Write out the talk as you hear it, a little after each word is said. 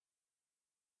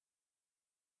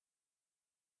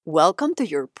Welcome to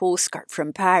your postcard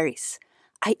from Paris.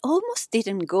 I almost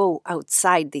didn't go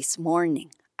outside this morning.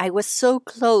 I was so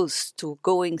close to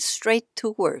going straight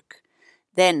to work.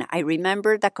 Then I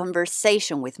remembered a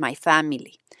conversation with my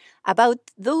family about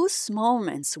those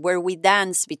moments where we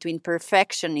dance between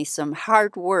perfectionism,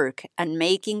 hard work, and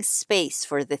making space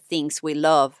for the things we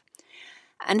love,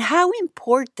 and how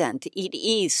important it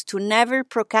is to never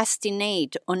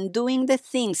procrastinate on doing the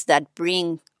things that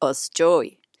bring us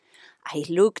joy. I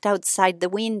looked outside the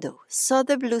window, saw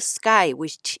the blue sky,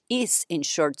 which is in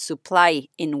short supply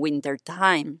in winter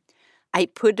time. I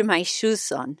put my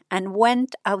shoes on and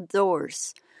went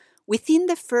outdoors. Within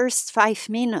the first 5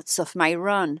 minutes of my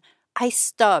run, I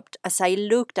stopped as I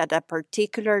looked at a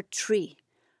particular tree,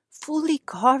 fully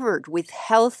covered with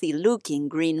healthy looking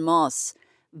green moss,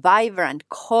 vibrant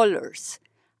colors.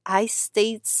 I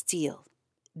stayed still.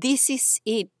 This is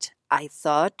it, I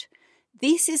thought.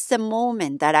 This is the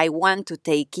moment that I want to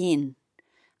take in.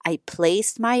 I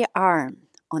placed my arm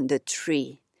on the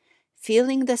tree,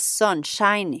 feeling the sun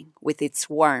shining with its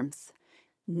warmth,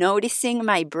 noticing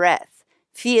my breath,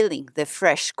 feeling the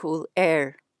fresh, cool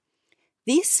air.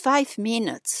 These 5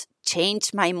 minutes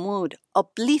changed my mood,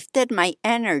 uplifted my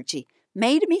energy,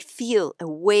 made me feel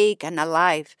awake and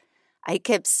alive. I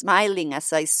kept smiling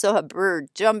as I saw a bird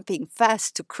jumping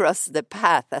fast to cross the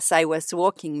path as I was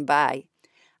walking by.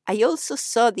 I also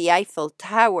saw the Eiffel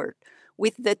Tower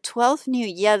with the 12 new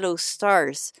yellow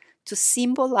stars to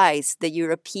symbolize the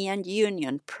European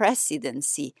Union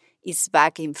presidency is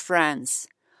back in France.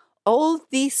 All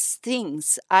these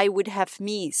things I would have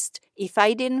missed if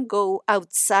I didn't go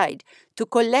outside to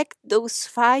collect those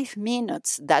 5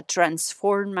 minutes that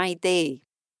transformed my day.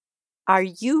 Are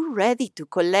you ready to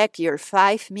collect your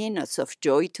 5 minutes of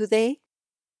joy today?